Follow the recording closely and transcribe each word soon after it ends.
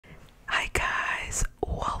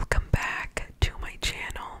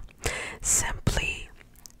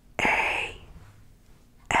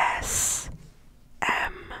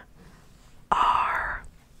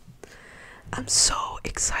so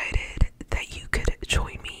excited that you could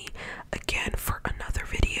join me again for another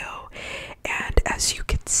video. And as you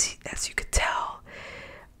can see, as you could tell,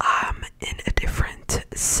 I'm in a different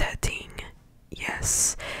setting.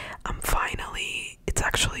 Yes, it's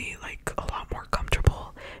actually like a lot more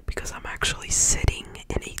comfortable because I'm actually sitting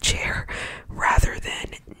in a chair rather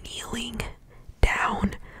than kneeling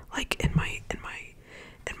down like in my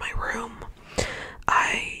room.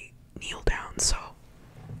 I kneel down, so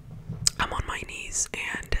I'm on my knees,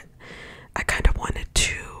 and I kind of wanted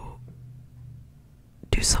to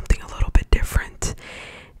do something a little bit different.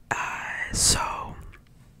 So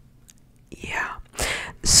yeah.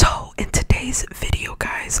 So in today's video,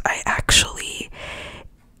 guys, I actually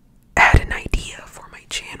had an idea for my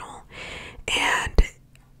channel, and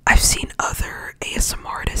I've seen other ASMR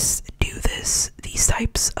artists do these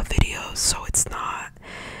types of videos, so it's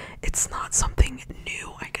not something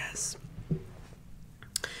new, I guess.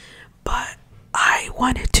 But I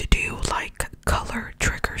wanted to do like color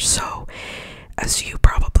triggers, so as you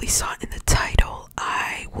probably saw in the title,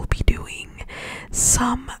 I will be doing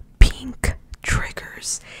some pink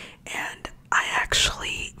triggers, and I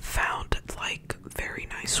actually found like very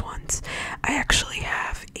nice ones. I actually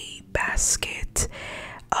have a basket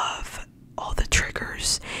of all the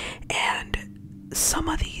triggers, and some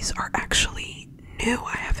of these are actually new.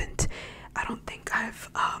 I don't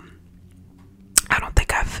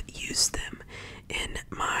think I've used them in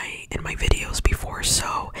my videos before,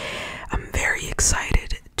 so I'm very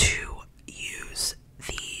excited to use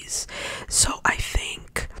these. So I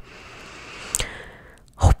think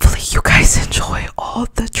hopefully you guys enjoy all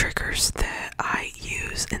the triggers that I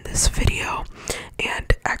use in this video.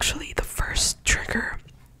 And actually the first trigger,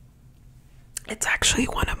 it's actually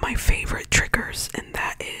one of my favorite triggers, and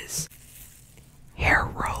that is hair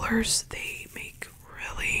rollers. They make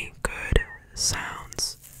really good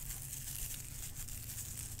sounds.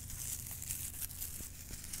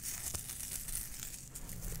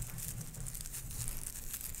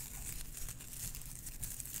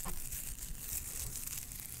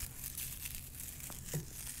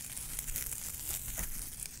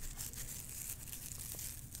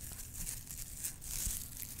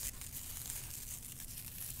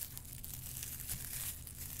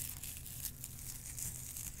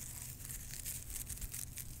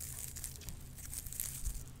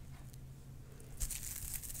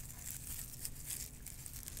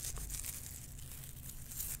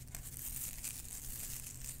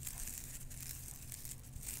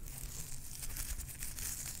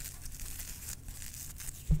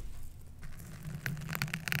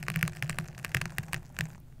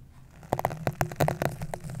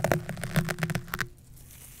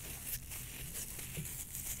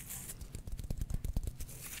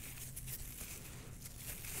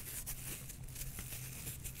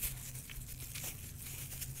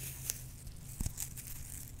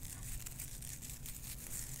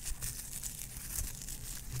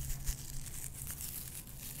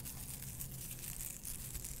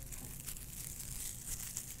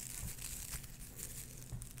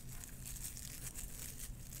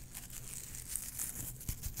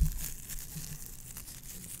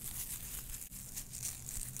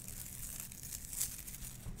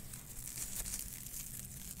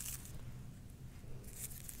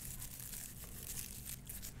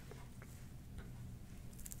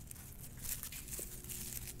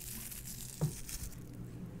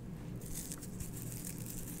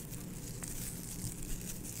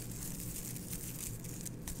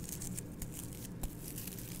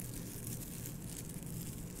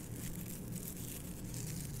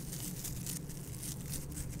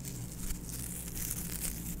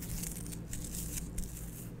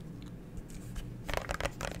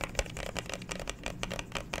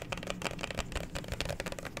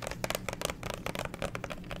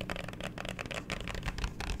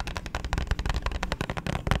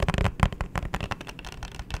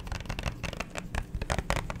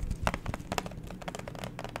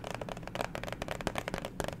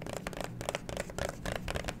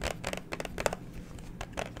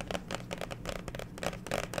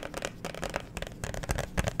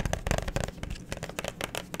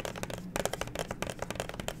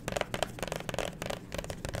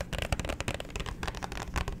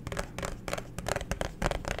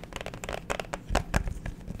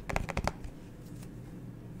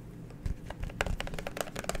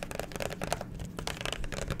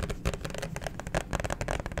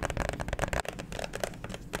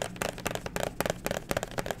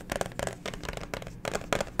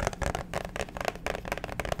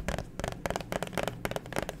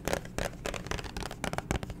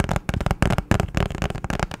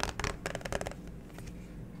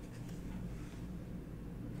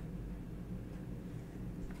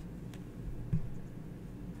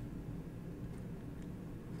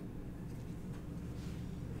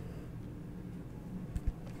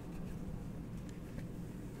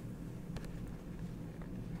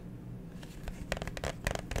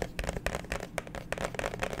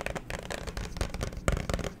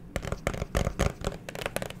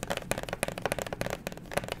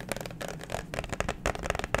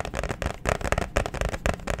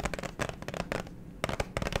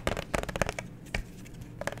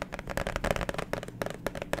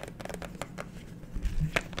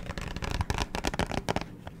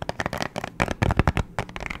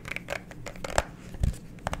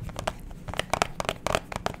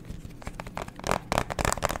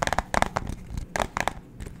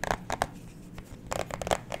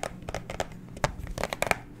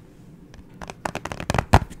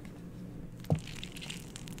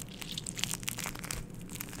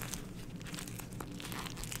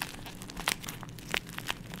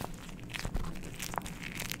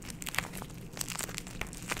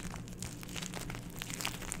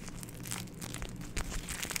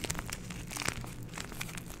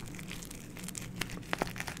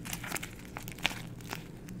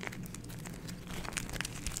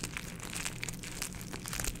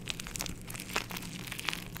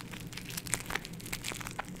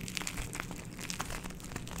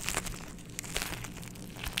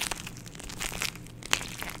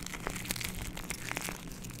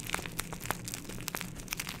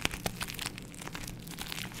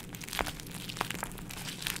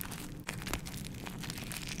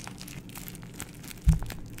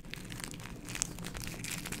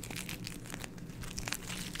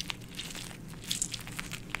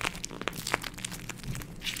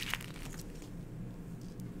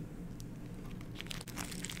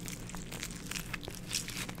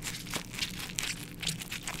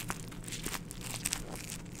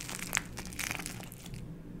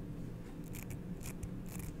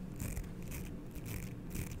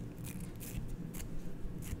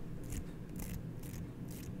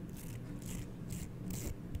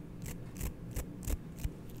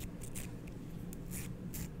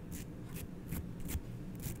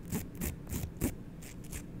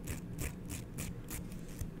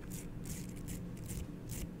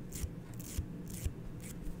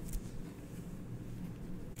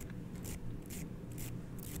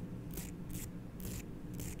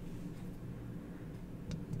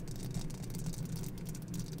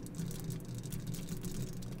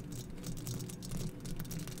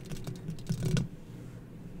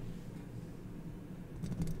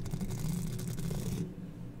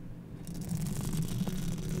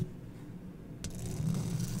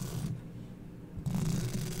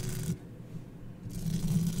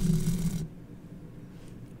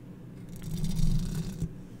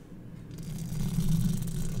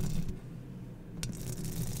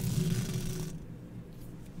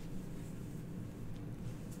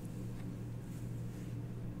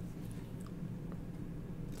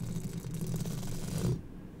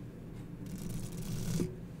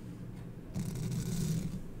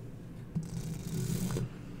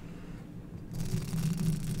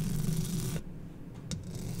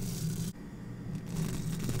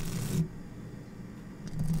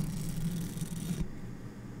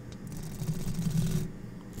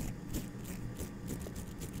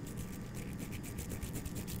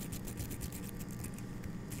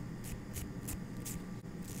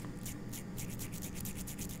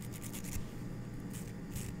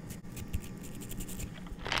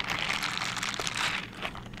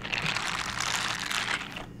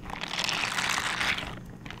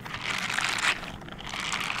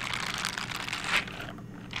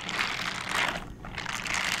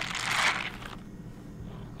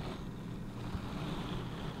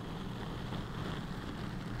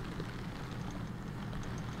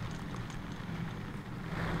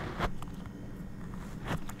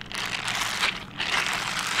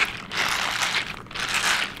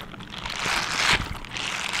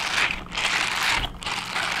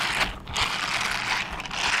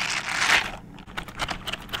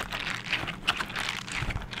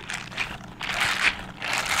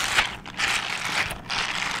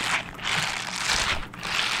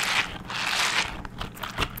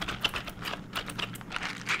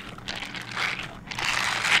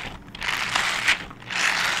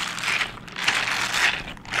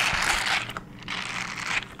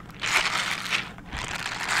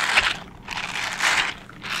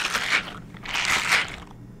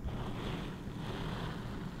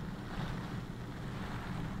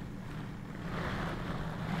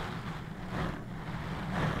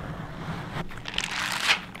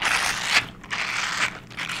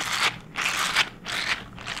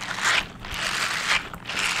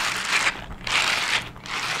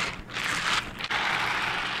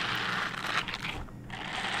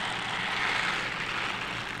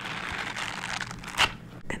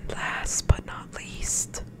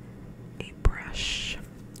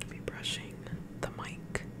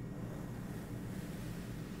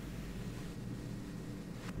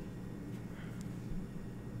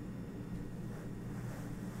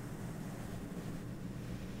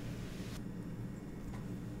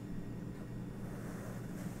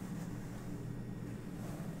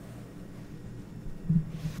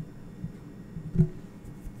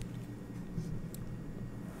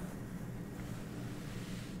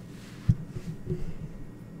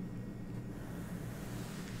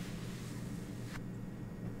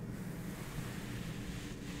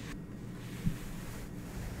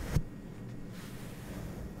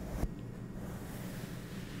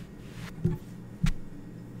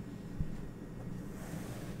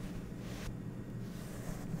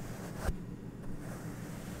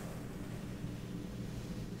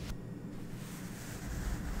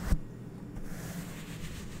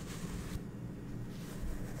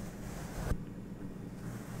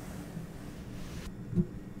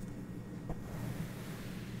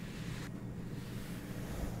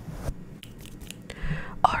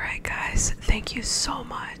 thank you so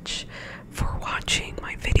much for watching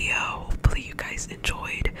my video. Hopefully you guys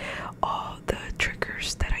enjoyed all the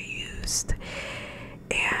triggers that I used,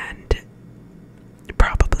 and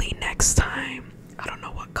probably next time, I don't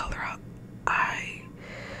know what color I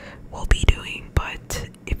will be doing, but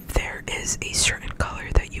if there is a certain color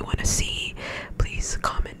that you want to see, please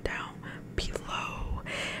comment down below.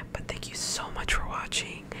 But thank you so much for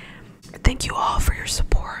watching. Thank you all for your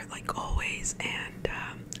support, like always, and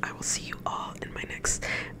I will see you all in my next